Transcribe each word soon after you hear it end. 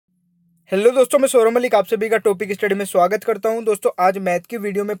Hello दोस्तों, मैं सौरभ मलिक आप सभी का टॉपिक स्टडी में स्वागत करता हूं। दोस्तों आज मैथ की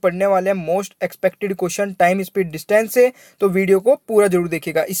वीडियो में पढ़ने वाले हैं most expected question time speed distance से। तो वीडियो को पूरा जरूर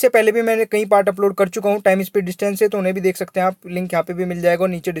देखिएगा। इससे पहले भी मैंने कई पार्ट अपलोड कर चुका हूं टाइम स्पीड डिस्टेंस से, तो उन्हें भी देख सकते हैं आप। लिंक यहाँ पे भी मिल जाएगा और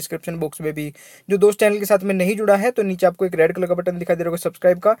नीचे डिस्क्रिप्शन बॉक्स में भी। जो दोस्त चैनल के साथ में नहीं जुड़ा है तो नीचे आपको एक रेड कलर का बटन दिखाई दे रहा होगा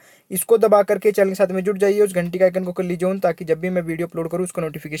सब्सक्राइब का, इसको दबा करके चैनल के साथ में जुड़ जाइए। उस घंटी का आइकन को कर लीजिए ऑन, ताकि जब भी मैं वीडियो अपलोड करूँ उसका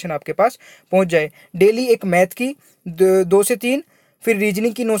नोटिफिकेशन आपके पास पहुंच जाए। डेली एक मैथ की 2 से 3, फिर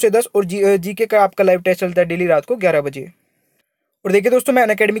रीजनिंग की 9 से 10 और जीके का आपका लाइव टेस्ट चलता है डेली रात को 11 बजे। और देखिए दोस्तों, मैं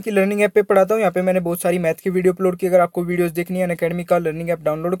अनअकैडमी की लर्निंग ऐप पे पढ़ाता हूँ। यहाँ पे मैंने बहुत सारी मैथ की वीडियो अपलोड की। अगर आपको वीडियोस देखनी है अनअकैडमी का लर्निंग ऐप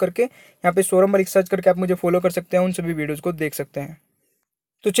डाउनलोड करके यहाँ पे सौरभ मलिक सर्च करके आप मुझे फॉलो कर सकते हैं, उन सभी वीडियोज को देख सकते हैं।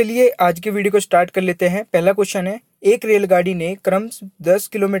 तो चलिए आज की वीडियो को स्टार्ट कर लेते हैं। पहला क्वेश्चन है, एक रेलगाड़ी ने क्रम 10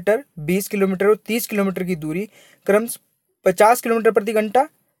 किलोमीटर, 20 किलोमीटर और 30 किलोमीटर की दूरी क्रम 50 किलोमीटर प्रति घंटा,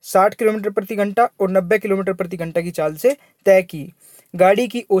 60 किलोमीटर प्रति घंटा और 90 किलोमीटर प्रति घंटा की चाल से तय की। गाड़ी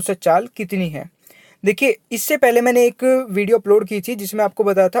की औसत चाल कितनी है? देखिए, इससे पहले मैंने एक वीडियो अपलोड की थी जिसमें आपको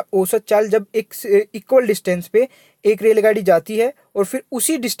बताया था औसत चाल जब एक इक्वल डिस्टेंस पे एक रेलगाड़ी जाती है और फिर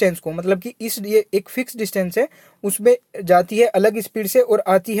उसी डिस्टेंस को, मतलब कि ये एक फिक्स डिस्टेंस है, उसमें जाती है अलग स्पीड से और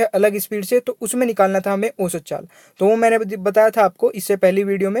आती है अलग स्पीड से, तो उसमें निकालना था हमें औसत चाल। तो वो मैंने बताया था आपको इससे पहली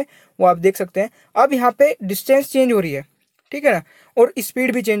वीडियो में, वो आप देख सकते हैं। अब यहाँ पे डिस्टेंस चेंज हो रही है, ठीक है ना, और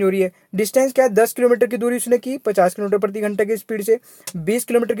स्पीड भी चेंज हो रही है। डिस्टेंस क्या है, 10 किलोमीटर की दूरी उसने की 50 किलोमीटर प्रति घंटे की स्पीड से, 20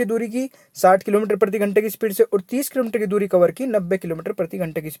 किलोमीटर की दूरी की 60 किलोमीटर प्रति घंटे की स्पीड से और 30 किलोमीटर की दूरी कवर की 90 किलोमीटर प्रति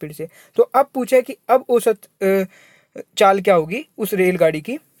घंटे की स्पीड से। तो अब पूछा है कि अब औसत चाल क्या होगी उस रेलगाड़ी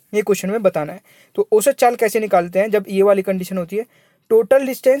की, ये क्वेश्चन में बताना है। तो औसत चाल कैसे निकालते हैं जब ये वाली कंडीशन होती है, टोटल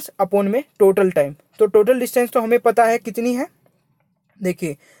डिस्टेंस अपॉन में टोटल टाइम। तो टोटल डिस्टेंस तो हमें पता है कितनी है,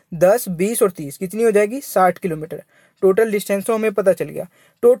 देखिए 10, 20 और 30 कितनी हो जाएगी, 60 किलोमीटर। टोटल डिस्टेंस तो हमें पता चल गया।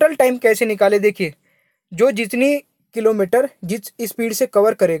 टोटल टाइम कैसे निकाले, देखिए जो जितनी किलोमीटर जिस स्पीड से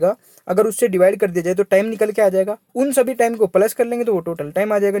कवर करेगा अगर उससे डिवाइड कर दिया जाए तो टाइम निकल के आ जाएगा। उन सभी टाइम को प्लस कर लेंगे तो वो टोटल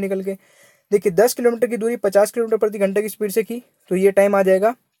टाइम आ जाएगा निकल के। देखिए 10 किलोमीटर की दूरी 50 किलोमीटर प्रति घंटे की स्पीड से की, तो ये टाइम आ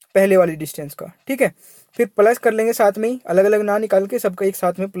जाएगा पहले वाली डिस्टेंस का, ठीक है। फिर प्लस कर लेंगे साथ में ही, अलग अलग ना निकाल के सबका एक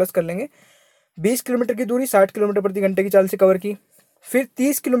साथ में प्लस कर लेंगे। 20 किलोमीटर की दूरी 60 किलोमीटर प्रति घंटे की चाल से कवर की, फिर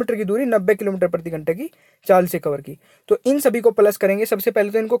 30 किलोमीटर की दूरी 90 किलोमीटर प्रति घंटे की चाल से कवर की। तो इन सभी को प्लस करेंगे। सबसे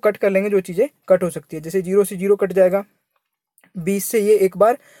पहले तो इनको कट कर लेंगे, जो चीज़ें कट हो सकती है। जैसे 0 से 0 कट जाएगा, 20 से ये एक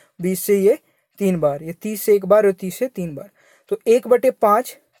बार, 20 से ये 3 बार, ये 30 से एक बार और 30 से 3 बार। तो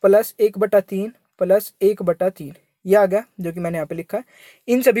 1/5 प्लस 1/3 प्लस 1/3 ये आ गया, जो कि मैंने यहाँ पे लिखा है।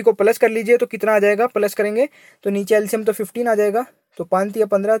 इन सभी को प्लस कर लीजिए तो कितना आ जाएगा, प्लस करेंगे तो नीचे एलसीएम तो 15 आ जाएगा। तो 5 या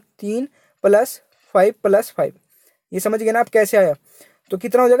 15, 3 प्लस 5 प्लस 5, ये समझ गए ना आप कैसे आया। तो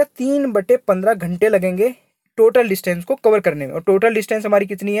कितना हो जाएगा, 3/15 घंटे लगेंगे टोटल डिस्टेंस को कवर करने में। और टोटल डिस्टेंस हमारी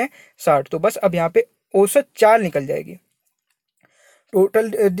कितनी है, 60। तो बस अब यहाँ पे औसत चाल निकल जाएगी। टोटल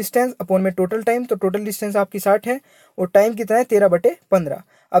डिस्टेंस अपॉन में टोटल टाइम, तो टोटल डिस्टेंस आपकी 60 है और टाइम कितना है 13/15।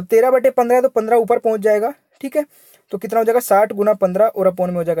 अब 13/15 है तो 15 ऊपर पहुंच जाएगा, ठीक है। तो कितना हो जाएगा, 60 गुना 15 और अपॉन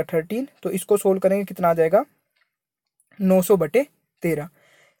में हो जाएगा 13। तो इसको सोल्व करेंगे, कितना आ जाएगा 900/13।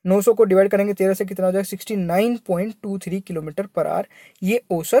 900 को डिवाइड करेंगे 13 से, कितना हो जाएगा 69.23 किलोमीटर पर आवर। ये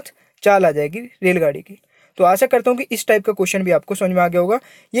औसत चाल आ जाएगी रेलगाड़ी की। तो आशा करता हूँ कि इस टाइप का क्वेश्चन भी आपको समझ में आ गया होगा।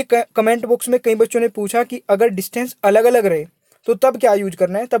 ये कमेंट बॉक्स में कई बच्चों ने पूछा कि अगर डिस्टेंस अलग अलग रहे तो तब क्या यूज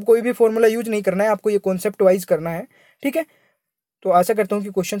करना है। तब कोई भी फॉर्मूला यूज नहीं करना है, आपको ये कॉन्सेप्ट वाइज करना है, ठीक है। तो आशा करता हूँ कि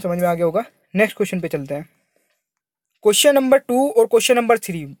क्वेश्चन समझ में आ गया होगा। नेक्स्ट क्वेश्चन पे चलते हैं। क्वेश्चन नंबर 2 और क्वेश्चन नंबर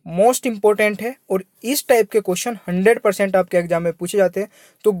 3 मोस्ट इंपॉर्टेंट है और इस टाइप के क्वेश्चन 100% आपके एग्जाम में पूछे जाते हैं।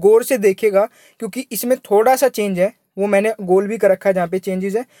 तो गौर से देखिएगा, क्योंकि इसमें थोड़ा सा चेंज है, वो मैंने गोल भी कर रखा है जहाँ पे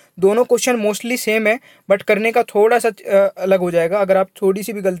चेंजेस है। दोनों क्वेश्चन मोस्टली सेम है, बट करने का थोड़ा सा अलग हो जाएगा। अगर आप थोड़ी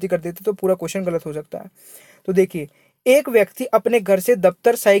सी भी गलती कर देते तो पूरा क्वेश्चन गलत हो सकता है। तो देखिए, एक व्यक्ति अपने घर से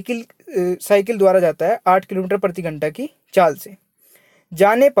दफ्तर साइकिल द्वारा जाता है 8 किलोमीटर प्रति घंटा की चाल से।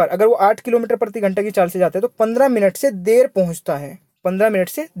 जाने पर अगर वो 8 किलोमीटर प्रति घंटा की चाल से जाता है तो 15 मिनट से देर पहुंचता है, 15 मिनट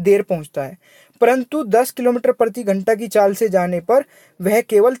से देर पहुंचता है। परंतु 10 किलोमीटर प्रति घंटा की चाल से जाने पर वह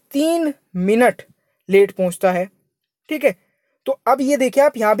केवल 3 मिनट लेट पहुंचता है, ठीक है। तो अब ये देखिए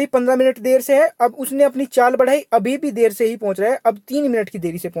आप, यहाँ भी 15 मिनट देर से है, अब उसने अपनी चाल बढ़ाई, अभी भी देर से ही पहुंच रहा है, अब 3 मिनट की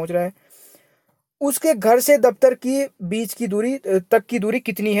देरी से पहुंच रहा है। उसके घर से दफ्तर की बीच की दूरी तक की दूरी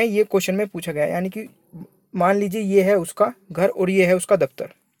कितनी है, ये क्वेश्चन में पूछा गया है। यानी कि मान लीजिए ये है उसका घर और ये है उसका दफ्तर।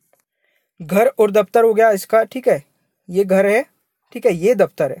 घर और दफ्तर हो गया इसका, ठीक है, ये घर है, ठीक है, ये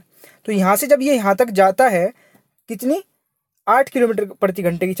दफ्तर है। तो यहाँ से जब ये यहाँ तक जाता है कितनी, 8 किलोमीटर प्रति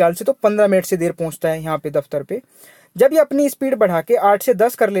घंटे की चाल से, तो 15 मिनट से देर पहुंचता है यहाँ पे दफ्तर पे। जब ये अपनी स्पीड बढ़ा के 8 से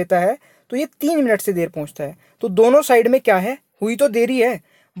 10 कर लेता है तो ये 3 मिनट से देर पहुंचता है। तो दोनों साइड में क्या है, हुई तो देरी है।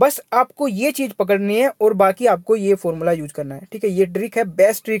 बस आपको ये चीज पकड़नी है और बाकी आपको ये फॉर्मूला यूज करना है, ठीक है। ये ट्रिक है,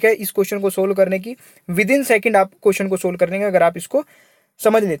 बेस्ट ट्रिक है इस क्वेश्चन को सोल्व करने की। विद इन सेकेंड आप क्वेश्चन को सोल्व कर लेंगे अगर आप इसको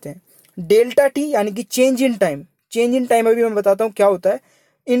समझ लेते हैं। डेल्टा टी यानी कि change in time, change in time अभी मैं बताता हूँ क्या होता है।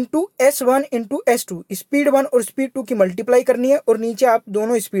 Into S1 into S2, speed 1 और स्पीड 2 की मल्टीप्लाई करनी है और नीचे आप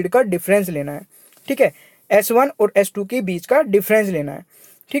दोनों स्पीड का डिफरेंस लेना है, ठीक है। S1 और S2 के बीच का डिफरेंस लेना है,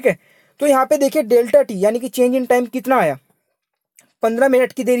 ठीक है। तो यहाँ पे देखिए डेल्टा टी यानी कि चेंज इन टाइम कितना आया, 15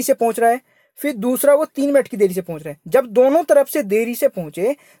 मिनट की देरी से पहुंच रहा है। फिर दूसरा वो 3 मिनट की देरी से पहुंच रहा है। जब दोनों तरफ से देरी से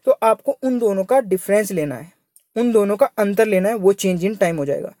पहुंचे तो आपको उन दोनों का डिफरेंस लेना है, उन दोनों का अंतर लेना है, वो चेंज इन टाइम हो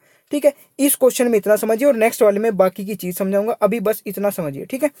जाएगा, ठीक है। इस क्वेश्चन में इतना समझिए और नेक्स्ट वाले में बाकी की चीज समझाऊंगा, अभी बस इतना समझिए,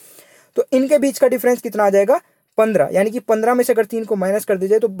 ठीक है। तो इनके बीच का डिफरेंस कितना आ जाएगा, 15, यानी कि 15 में से अगर 3 को माइनस कर दिया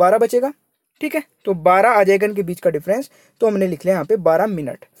जाए तो 12 बचेगा, ठीक है। तो 12 आ जाएगा इनके बीच का डिफरेंस, तो हमने लिख लिया यहाँ पे 12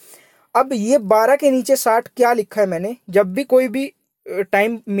 मिनट। अब ये 12 के नीचे 60 क्या लिखा है मैंने, जब भी कोई भी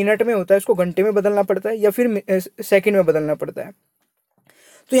टाइम मिनट में होता है इसको घंटे में बदलना पड़ता है या फिर सेकंड में बदलना पड़ता है।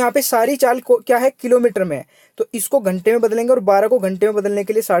 तो यहाँ पे सारी चाल को क्या है, किलोमीटर में है, तो इसको घंटे में बदलेंगे और 12 को घंटे में बदलने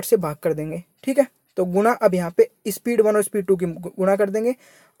के लिए 60 से भाग कर देंगे, ठीक है। तो गुना, अब यहाँ पे स्पीड 1 और स्पीड 2 की गुना कर देंगे,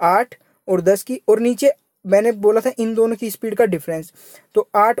 8 और 10 की, और नीचे मैंने बोला था इन दोनों की स्पीड का डिफरेंस, तो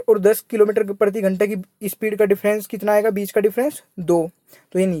 8 और 10 किलोमीटर प्रति घंटे की स्पीड का डिफरेंस कितना आएगा, बीच का डिफरेंस 2,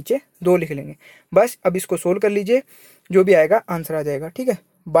 तो ये नीचे 2 लिख लेंगे। बस अब इसको सोल्व कर लीजिए, जो भी आएगा आंसर आ जाएगा, ठीक है।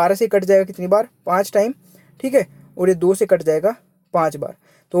 12 से कट जाएगा कितनी बार, 5 टाइम, ठीक है, और ये 2 से कट जाएगा 5 बार।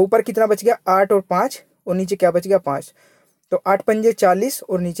 तो ऊपर कितना बच गया, 8 और 5, और नीचे क्या बच गया, 5। तो 8 पंजे 40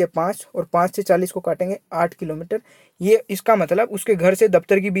 और नीचे 5, और 5 से 40 को काटेंगे 8 किलोमीटर। ये इसका मतलब उसके घर से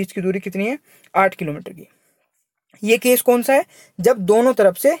दफ्तर के बीच की दूरी कितनी है, 8 किलोमीटर की। ये केस कौन सा है, जब दोनों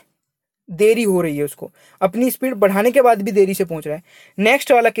तरफ से देरी हो रही है, उसको अपनी स्पीड बढ़ाने के बाद भी देरी से पहुंच रहा है।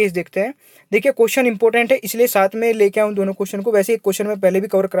 नेक्स्ट वाला केस देखते हैं। देखिए क्वेश्चन इंपॉर्टेंट है इसलिए साथ में लेके आऊं दोनों क्वेश्चन को। वैसे एक क्वेश्चन मैं पहले भी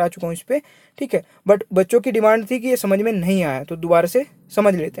कवर करा चुका हूं इस पे, ठीक है, बट बच्चों की डिमांड थी कि ये समझ में नहीं आया तो दोबारा से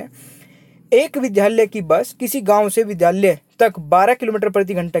समझ लेते हैं। एक विद्यालय की बस किसी गांव से विद्यालय तक 12 किलोमीटर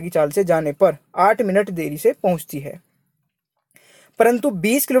प्रति घंटा की चाल से जाने पर 8 मिनट देरी से पहुंचती है, परंतु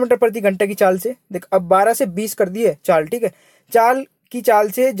 20 किलोमीटर प्रति घंटा की चाल से, देख अब 12 से 20 कर दिए चाल, ठीक है, चाल की चाल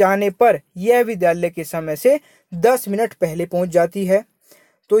से जाने पर यह विद्यालय के समय से 10 मिनट पहले पहुंच जाती है।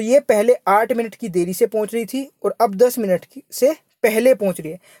 तो ये पहले 8 मिनट की देरी से पहुंच रही थी और अब 10 मिनट से पहले पहुंच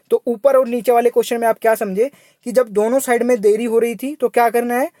रही है। तो ऊपर और नीचे वाले क्वेश्चन में आप क्या समझे कि जब दोनों साइड में देरी हो रही थी तो क्या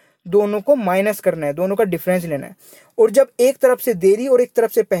करना है, दोनों को माइनस करना है, दोनों का डिफरेंस लेना है, और जब एक तरफ से देरी और एक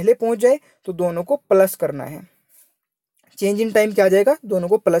तरफ से पहले पहुंच जाए तो दोनों को प्लस करना है। चेंज इन टाइम क्या आ जाएगा, दोनों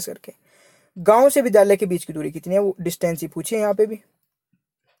को प्लस करके। गांव से विद्यालय के बीच की दूरी कितनी है, वो डिस्टेंस ही पूछिए यहाँ पे भी,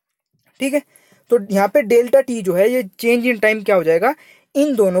 ठीक है। तो यहाँ पे डेल्टा टी जो है ये चेंज इन टाइम क्या हो जाएगा,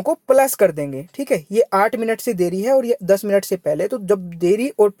 इन दोनों को प्लस कर देंगे, ठीक है। ये 8 मिनट से देरी है और ये 10 मिनट से पहले, तो जब देरी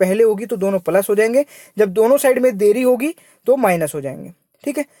और पहले होगी तो दोनों प्लस हो जाएंगे, जब दोनों साइड में देरी होगी तो माइनस हो जाएंगे,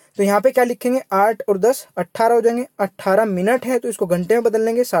 ठीक है। तो यहाँ पे क्या लिखेंगे, 8 और 10 18 हो जाएंगे। 18 मिनट है तो इसको घंटे में बदल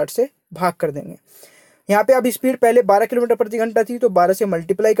लेंगे, 60 से भाग कर देंगे। यहाँ पे अब स्पीड पहले 12 किलोमीटर प्रति घंटा थी तो 12 से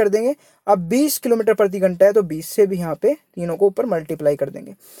मल्टीप्लाई कर देंगे। अब 20 किलोमीटर प्रति घंटा है तो 20 से भी यहाँ पे तीनों को ऊपर मल्टीप्लाई कर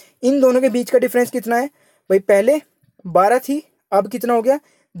देंगे। इन दोनों के बीच का डिफरेंस कितना है भाई, पहले 12 थी अब कितना हो गया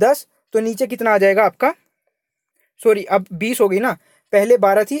 10, तो नीचे कितना आ जाएगा आपका, सॉरी अब 20 हो गई ना, पहले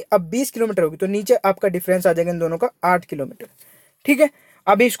 12 थी अब 20 किलोमीटर होगी, तो नीचे आपका डिफरेंस आ जाएगा इन दोनों का 8 किलोमीटर, ठीक है।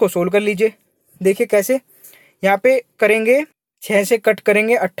 अब इसको सोल्व कर लीजिए, देखिए कैसे, यहाँ पे करेंगे 6 से कट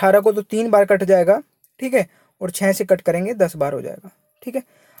करेंगे 18 को तो 3 बार कट जाएगा, ठीक है, और 6 से कट करेंगे 10 बार हो जाएगा, ठीक है।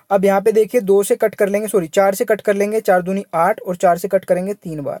 अब यहाँ पे देखिए 2 से कट कर लेंगे, सॉरी 4 से कट कर लेंगे, 4 दूनी 8, और 4 से कट करेंगे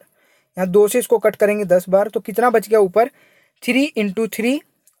 3 बार। यहाँ 2 से इसको कट करेंगे 10 बार, तो कितना बच गया ऊपर 3 इंटू 3,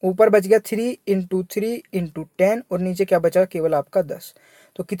 ऊपर बच गया 3 इंटू 3 इंटू 10, और नीचे क्या बचा केवल आपका 10।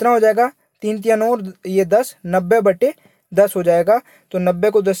 तो कितना हो जाएगा 3 3 9 और ये 10, 90/10 हो जाएगा। तो 90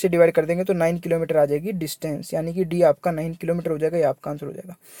 को 10 से डिवाइड कर देंगे तो 9 किलोमीटर आ जाएगी डिस्टेंस, यानी कि डी आपका 9 किलोमीटर हो जाएगा, ये आपका आंसर हो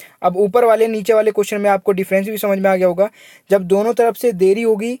जाएगा। अब ऊपर वाले नीचे वाले क्वेश्चन में आपको डिफरेंस भी समझ में आ गया होगा। जब दोनों तरफ से देरी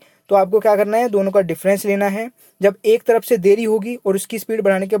होगी तो आपको क्या करना है, दोनों का डिफरेंस लेना है। जब एक तरफ से देरी होगी और उसकी स्पीड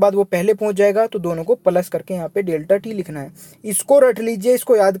बढ़ाने के बाद वो पहले पहुंच जाएगा तो दोनों को प्लस करके यहाँ पे डेल्टा टी लिखना है। इसको रट लीजिए,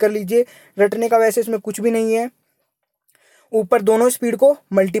 इसको याद कर लीजिए, रटने का वैसे इसमें कुछ भी नहीं है। ऊपर दोनों स्पीड को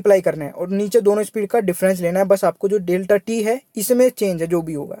मल्टीप्लाई करना है और नीचे दोनों स्पीड का डिफरेंस लेना है। बस आपको जो डेल्टा टी है इसमें चेंज है जो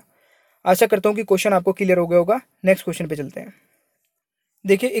भी होगा। आशा करता हूँ कि क्वेश्चन आपको क्लियर हो गया होगा। नेक्स्ट क्वेश्चन पे चलते हैं।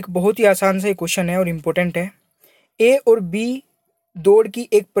 देखिए एक बहुत ही आसान सा क्वेश्चन है और इम्पोर्टेंट है। ए और बी दौड़ की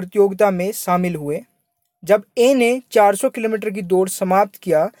एक प्रतियोगिता में शामिल हुए। जब ए ने 400 किलोमीटर की दौड़ समाप्त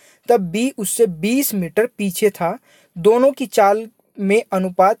किया तब बी उससे 20 मीटर पीछे था। दोनों की चाल में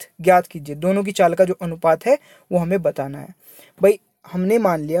अनुपात ज्ञात कीजिए। दोनों की चाल का जो अनुपात है वो हमें बताना है। भाई हमने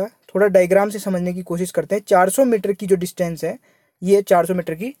मान लिया, थोड़ा डायग्राम से समझने की कोशिश करते हैं। 400 मीटर की जो डिस्टेंस है, ये 400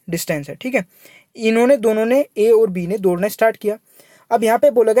 मीटर की डिस्टेंस है, ठीक है। इन्होंने दोनों ने, ए और बी ने दौड़ना स्टार्ट किया। अब यहाँ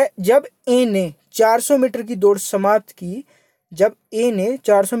पे बोला गया जब ए ने 400 मीटर की दौड़ समाप्त की, जब ए ने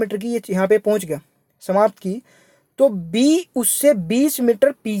 400 मीटर की ये यहाँ पे पहुंच गया, समाप्त की, तो बी उससे 20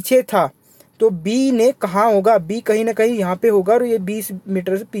 मीटर पीछे था। तो बी ने कहाँ होगा, बी कहीं ना कहीं यहाँ पे होगा और ये 20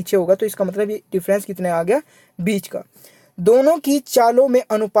 मीटर से पीछे होगा। तो इसका मतलब ये डिफरेंस कितने आ गया, बीच का। दोनों की चालों में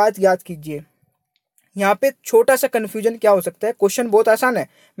अनुपात याद कीजिए। यहाँ पे छोटा सा कंफ्यूजन क्या हो सकता है, क्वेश्चन बहुत आसान है,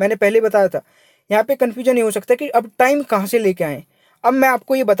 मैंने पहले बताया था। यहाँ पे कंफ्यूजन ये हो सकता है कि अब टाइम कहाँ से लेके आए। अब मैं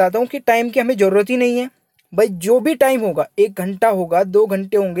आपको ये बताता हूँ कि टाइम की हमें जरूरत ही नहीं है भाई। जो भी टाइम होगा, 1 घंटा होगा, 2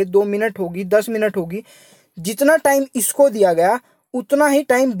 घंटे होंगे, 2 मिनट होगी, 10 मिनट होगी, जितना टाइम इसको दिया गया उतना ही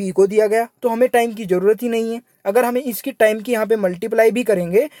टाइम बी को दिया गया। तो हमें टाइम की जरूरत ही नहीं है। अगर हमें इसकी टाइम की यहाँ पे मल्टीप्लाई भी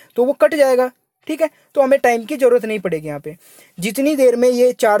करेंगे तो वो कट जाएगा, ठीक है। तो हमें टाइम की जरूरत नहीं पड़ेगी यहाँ पे। जितनी देर में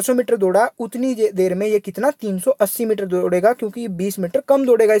ये 400 मीटर दौड़ा, उतनी देर में ये कितना 380 मीटर दौड़ेगा, क्योंकि 20 मीटर कम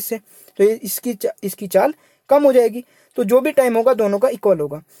दौड़ेगा इससे। तो ये इसकी चाल कम हो जाएगी। तो जो भी टाइम होगा दोनों का इक्वल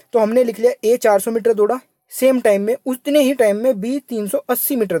होगा। तो हमने लिख लिया ए 400 मीटर दौड़ा, सेम टाइम में, उतने ही टाइम में बी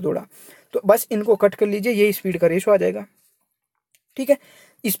 380 मीटर दौड़ा। तो बस इनको कट कर लीजिए, ये स्पीड का रेशो आ जाएगा, ठीक है।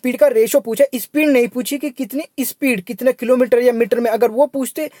 स्पीड का रेशो पूछा, स्पीड नहीं पूछी कि कितनी स्पीड, कितने किलोमीटर या मीटर में। अगर वो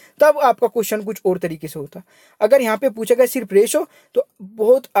पूछते तब आपका क्वेश्चन कुछ और तरीके से होता। अगर यहाँ पे पूछा गया सिर्फ रेशो, तो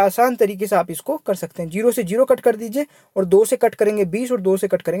बहुत आसान तरीके से आप इसको कर सकते हैं। 0 से 0 कट कर दीजिए और 2 से कट करेंगे 20 और 2 से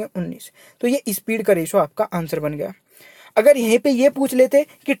कट करेंगे 19। तो ये स्पीड का रेशो आपका आंसर बन गया। अगर यहीं पे ये पूछ लेते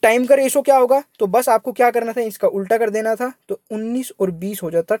कि टाइम का रेशो क्या होगा, तो बस आपको क्या करना था, इसका उल्टा कर देना था। तो 19 और 20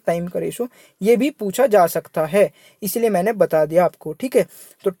 हो जाता टाइम का रेशो। ये भी पूछा जा सकता है, इसलिए मैंने बता दिया आपको, ठीक है।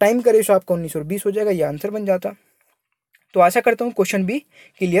 तो टाइम का रेशो आपका 19 और 20 हो जाएगा, ये आंसर बन जाता। तो आशा करता हूँ क्वेश्चन भी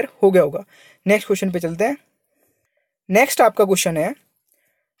क्लियर हो गया होगा। नेक्स्ट क्वेश्चन पे चलते हैं। नेक्स्ट आपका क्वेश्चन है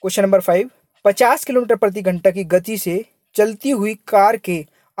क्वेश्चन नंबर 5। 50 किलोमीटर प्रति घंटा की गति से चलती हुई कार के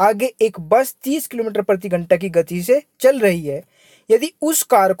आगे एक बस 30 किलोमीटर प्रति घंटा की गति से चल रही है। यदि उस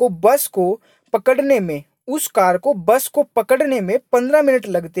कार को बस को पकड़ने में 15 मिनट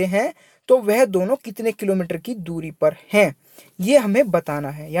लगते हैं, तो वह दोनों कितने किलोमीटर की दूरी पर हैं, ये हमें बताना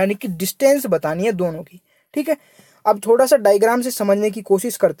है। यानी कि डिस्टेंस बतानी है दोनों की, ठीक है। अब थोड़ा सा डायग्राम से समझने की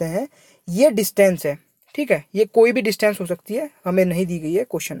कोशिश करते हैं। ये डिस्टेंस है, ठीक है। ये कोई भी डिस्टेंस हो सकती है, हमें नहीं दी गई है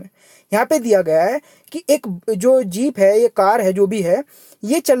क्वेश्चन में। यहाँ पे दिया गया है कि एक जो जीप है, ये कार है, जो भी है,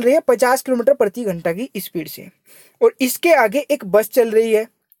 ये चल रही है 50 किलोमीटर प्रति घंटा की स्पीड से, और इसके आगे एक बस चल रही है,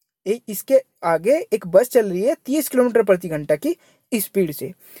 30 किलोमीटर प्रति घंटा की स्पीड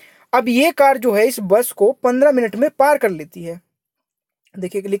से। अब ये कार जो है इस बस को 15 मिनट में पार कर लेती है।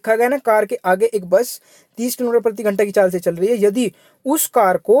 देखिए लिखा गया ना, कार के आगे एक बस 30 किलोमीटर प्रति घंटा की चाल से चल रही है। यदि उस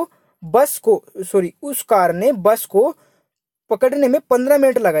कार ने बस को पकड़ने में 15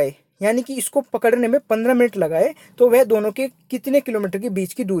 मिनट लगाए, यानी कि इसको पकड़ने में 15 मिनट लगाए, तो वह दोनों के कितने किलोमीटर के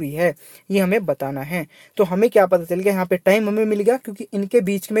बीच की दूरी है, ये हमें बताना है। तो हमें क्या पता चल गया, यहाँ पे टाइम हमें मिल गया, क्योंकि इनके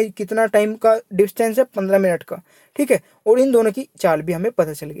बीच में कितना टाइम का डिस्टेंस है, 15 मिनट का, ठीक है। और इन दोनों की चाल भी हमें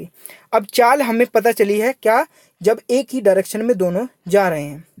पता चल गई। अब चाल हमें पता चली है क्या, जब एक ही डायरेक्शन में दोनों जा रहे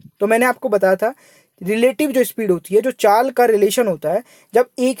हैं। तो मैंने आपको बताया था रिलेटिव जो स्पीड होती है, जो चाल का रिलेशन होता है, जब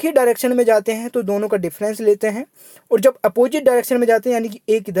एक ही डायरेक्शन में जाते हैं तो दोनों का डिफरेंस लेते हैं, और जब अपोजिट डायरेक्शन में जाते हैं, यानी कि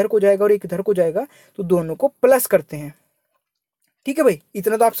एक इधर को जाएगा और एक इधर को जाएगा, तो दोनों को प्लस करते हैं, ठीक है भाई।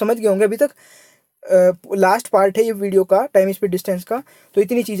 इतना तो आप समझ गए होंगे अभी तक। लास्ट पार्ट है ये वीडियो का, टाइम स्पीड डिस्टेंस का। तो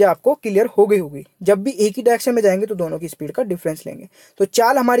इतनी चीजें आपको क्लियर हो गई होगी। जब भी एक ही डायरेक्शन में जाएंगे तो दोनों की स्पीड का डिफरेंस लेंगे। तो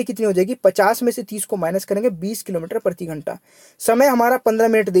चाल हमारी कितनी हो जाएगी, 50 में से 30 को माइनस करेंगे, 20 किलोमीटर प्रति घंटा। समय हमारा 15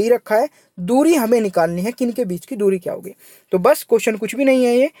 मिनट दे ही रखा है। दूरी हमें निकालनी है, किन के बीच की दूरी क्या होगी। तो बस क्वेश्चन कुछ भी नहीं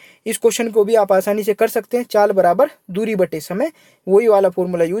है ये, इस क्वेश्चन को भी आप आसानी से कर सकते हैं। चाल बराबर दूरी बटे समय, वही वाला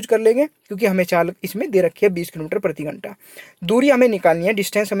फॉर्मूला यूज कर लेंगे, क्योंकि हमें चाल इसमें दे रखी है 20 किलोमीटर प्रति घंटा। दूरी हमें निकालनी है,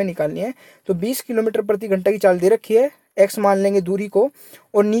 डिस्टेंस हमें निकालनी है। तो 20 किलोमीटर प्रति घंटा की चाल दे रखी है, x मान लेंगे दूरी को,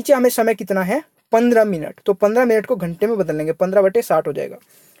 और नीचे हमें समय कितना है, 15 मिनट। तो 15 मिनट को घंटे में बदल लेंगे, 15/60 हो जाएगा,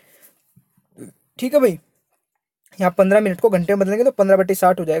 ठीक है भाई। यहाँ 15 मिनट को घंटे में बदलेंगे तो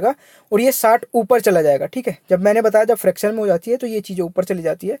 15/60 हो जाएगा, और ये 60 ऊपर चला जाएगा, ठीक है। जब मैंने बताया जब फ्रैक्शन में हो जाती है तो ये चीजें ऊपर चली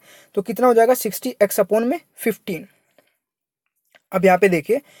जाती है। तो कितना हो जाएगा, 60x/15। अब यहाँ पे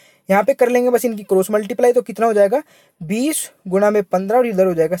देखिए, यहाँ पे कर लेंगे बस इनकी क्रॉस मल्टीप्लाई, तो कितना हो जाएगा, 20 गुणा में 15, और इधर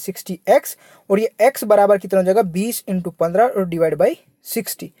हो जाएगा 60x, और ये x बराबर कितना हो जाएगा, 20 × 15 और डिवाइड बाई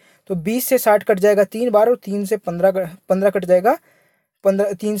 60। तो 20 से 60 कट जाएगा 3 बार, और 3 से 15 कट जाएगा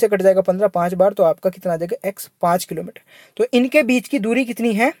 3 से कट जाएगा 15 5 बार। तो आपका कितना आ जाएगा, x 5 किलोमीटर। तो इनके बीच की दूरी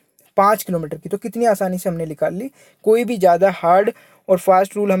कितनी है, 5 किलोमीटर की। तो कितनी आसानी से हमने निकाल ली, कोई भी ज़्यादा हार्ड और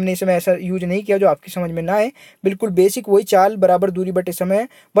फास्ट रूल हमने इसमें ऐसा यूज नहीं किया जो आपकी समझ में ना आए। बिल्कुल बेसिक वही चाल बराबर दूरी बटे समय है,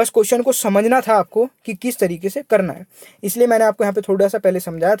 बस क्वेश्चन को समझना था आपको कि किस तरीके से करना है, इसलिए मैंने आपको यहाँ पे थोड़ा सा पहले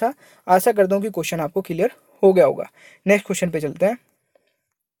समझाया था। आशा करता हूँ कि क्वेश्चन आपको क्लियर हो गया होगा। नेक्स्ट क्वेश्चन पे चलते हैं।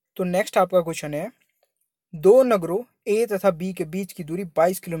 तो नेक्स्ट आपका क्वेश्चन है, दो नगरों ए तथा बी के बीच की दूरी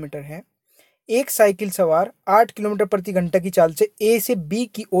 22 किलोमीटर है। एक साइकिल सवार 8 किलोमीटर प्रति घंटा की चाल से ए से बी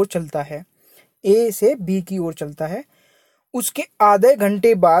की ओर चलता है। ए से बी की ओर चलता है। उसके आधे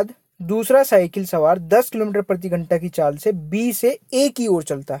घंटे बाद दूसरा साइकिल सवार 10 किलोमीटर प्रति घंटा की चाल से बी से ए की ओर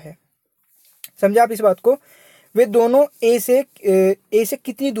चलता है। समझा आप इस बात को? वे दोनों ए से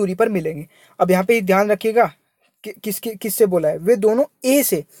कितनी दूरी पर मिलेंगे? अब यहाँ पे ध्यान रखिएगा किससे बोला है, वे दोनों ए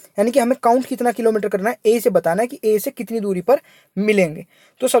से, यानी कि हमें काउंट कितना किलोमीटर करना है, ए से बताना है कि ए से कितनी दूरी पर मिलेंगे।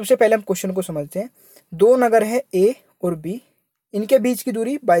 तो सबसे पहले हम क्वेश्चन को समझते हैं। दो नगर है ए और बी, इनके बीच की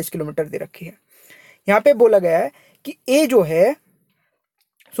दूरी 22 किलोमीटर दे रखी है। यहाँ पे बोला गया है कि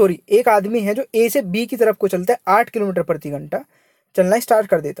एक आदमी है जो ए से बी की तरफ को चलता है 8 किलोमीटर प्रति घंटा चलना स्टार्ट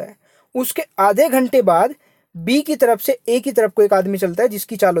कर देता है। उसके आधे घंटे बाद बी की तरफ से ए की तरफ को एक आदमी चलता है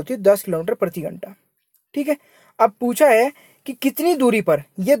जिसकी चाल होती है 10 किलोमीटर प्रति घंटा। ठीक है, अब पूछा है कि कितनी दूरी पर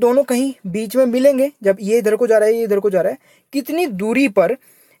ये दोनों कहीं बीच में मिलेंगे। जब ये इधर को जा रहा है, ये इधर को जा रहा है, कितनी दूरी पर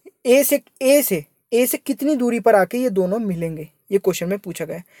ए से कितनी दूरी पर आके ये दोनों मिलेंगे, ये क्वेश्चन में पूछा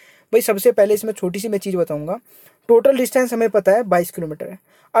गया है। भाई सबसे पहले इसमें छोटी सी मैं चीज बताऊंगा। टोटल डिस्टेंस हमें पता है 22 किलोमीटर है।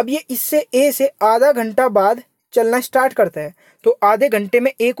 अब ये इससे ए से आधा घंटा बाद चलना स्टार्ट करता है, तो आधे घंटे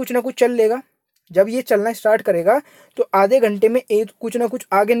में ए कुछ ना कुछ चल लेगा। जब ये चलना स्टार्ट करेगा तो आधे घंटे में ए कुछ ना कुछ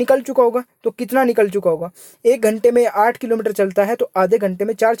आगे निकल चुका होगा। तो कितना निकल चुका होगा? एक घंटे में 8 किलोमीटर चलता है तो आधे घंटे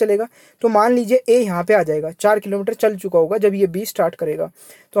में 4 चलेगा। तो मान लीजिए ए यहाँ पे आ जाएगा, 4 किलोमीटर चल चुका होगा जब ये बी स्टार्ट करेगा।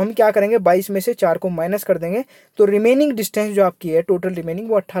 तो हम क्या करेंगे, 22 में से 4 को माइनस कर देंगे, तो रिमेनिंग डिस्टेंस जो आपकी है टोटल रिमेनिंग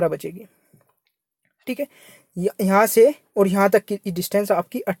वो 18 बचेगी। ठीक है, यहाँ से और यहाँ तक की डिस्टेंस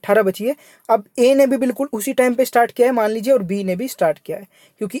आपकी 18 बची है। अब ए ने भी बिल्कुल उसी टाइम पे स्टार्ट किया है मान लीजिए, और बी ने भी स्टार्ट किया है,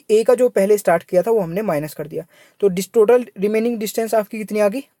 क्योंकि ए का जो पहले स्टार्ट किया था वो हमने माइनस कर दिया। तो टोटल रिमेनिंग डिस्टेंस आपकी कितनी आ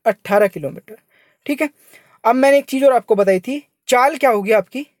गई? 18 किलोमीटर। ठीक है, अब मैंने एक चीज़ और आपको बताई थी, चाल क्या होगी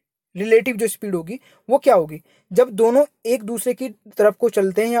आपकी, रिलेटिव जो स्पीड होगी वो क्या होगी। जब दोनों एक दूसरे की तरफ को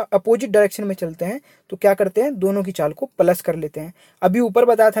चलते हैं या अपोजिट डायरेक्शन में चलते हैं तो क्या करते हैं, दोनों की चाल को प्लस कर लेते हैं। अभी ऊपर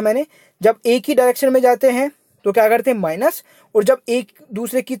बताया था मैंने, जब एक ही डायरेक्शन में जाते हैं तो क्या करते हैं, माइनस, और जब एक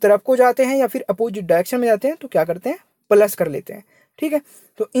दूसरे की तरफ को जाते हैं या फिर अपोजिट डायरेक्शन में जाते हैं तो क्या करते हैं, प्लस कर लेते हैं। ठीक है,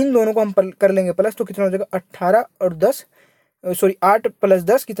 तो इन दोनों को हम कर लेंगे प्लस, तो कितना हो जाएगा 18 और 10 8 +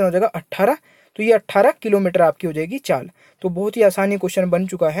 10 कितना हो जाएगा 18। तो ये 18 किलोमीटर आपकी हो जाएगी चाल। तो बहुत ही आसानी क्वेश्चन बन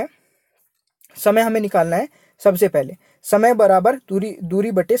चुका है। समय हमें निकालना है। सबसे पहले समय बराबर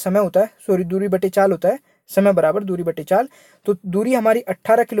दूरी बटे समय होता है, दूरी बटे चाल होता है। समय बराबर दूरी बटे चाल, तो दूरी हमारी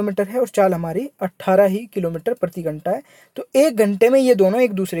 18 किलोमीटर है और चाल हमारी 18 ही किलोमीटर प्रति घंटा है। तो एक घंटे में ये दोनों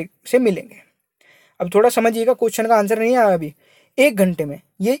एक दूसरे से मिलेंगे। अब थोड़ा समझिएगा, क्वेश्चन का आंसर नहीं आया अभी। एक घंटे में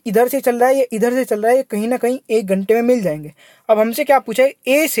ये इधर से चल रहा है, ये इधर से चल रहा है, ये कहीं ना कहीं एक घंटे में मिल जाएंगे। अब हमसे क्या पूछा है,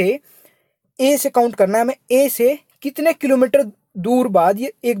 ए से काउंट करना है हमें, ए से कितने किलोमीटर दूर बाद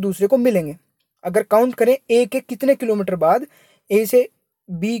ये एक दूसरे को मिलेंगे। अगर काउंट करें ए के कितने किलोमीटर बाद ए से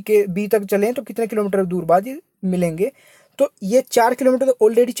बी तक चलें तो कितने किलोमीटर दूर बाद ये मिलेंगे, तो ये 4 किलोमीटर तो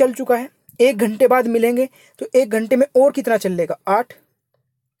ऑलरेडी चल चुका है। एक घंटे बाद मिलेंगे तो एक घंटे में और कितना चल लेगा, 8।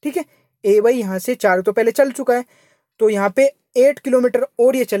 ठीक है, ए भाई यहाँ से 4 तो पहले चल चुका है, तो यहाँ पे 8 किलोमीटर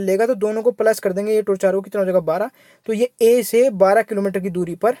और ये चल लेगा, तो दोनों को प्लस कर देंगे, 8 और 4 कितना हो जाएगा 12। तो ये ए से 12 किलोमीटर की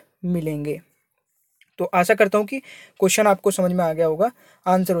दूरी पर मिलेंगे। तो आशा करता हूँ कि क्वेश्चन आपको समझ में आ गया होगा।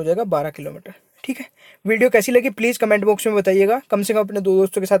 आंसर हो जाएगा 12 किलोमीटर। ठीक है, वीडियो कैसी लगी प्लीज़ कमेंट बॉक्स में बताइएगा। कम से कम अपने 2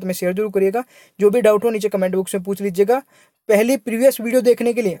 दोस्तों के साथ में शेयर जरूर करिएगा। जो भी डाउट हो नीचे कमेंट बॉक्स में पूछ लीजिएगा। पहली प्रीवियस वीडियो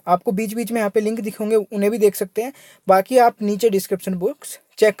देखने के लिए आपको बीच बीच में यहाँ पे लिंक दिखेंगे, उन्हें भी देख सकते हैं। बाकी आप नीचे डिस्क्रिप्शन बॉक्स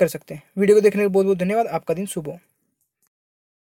चेक कर सकते हैं। वीडियो को देखने के लिए बहुत बहुत धन्यवाद। आपका दिन शुभ हो।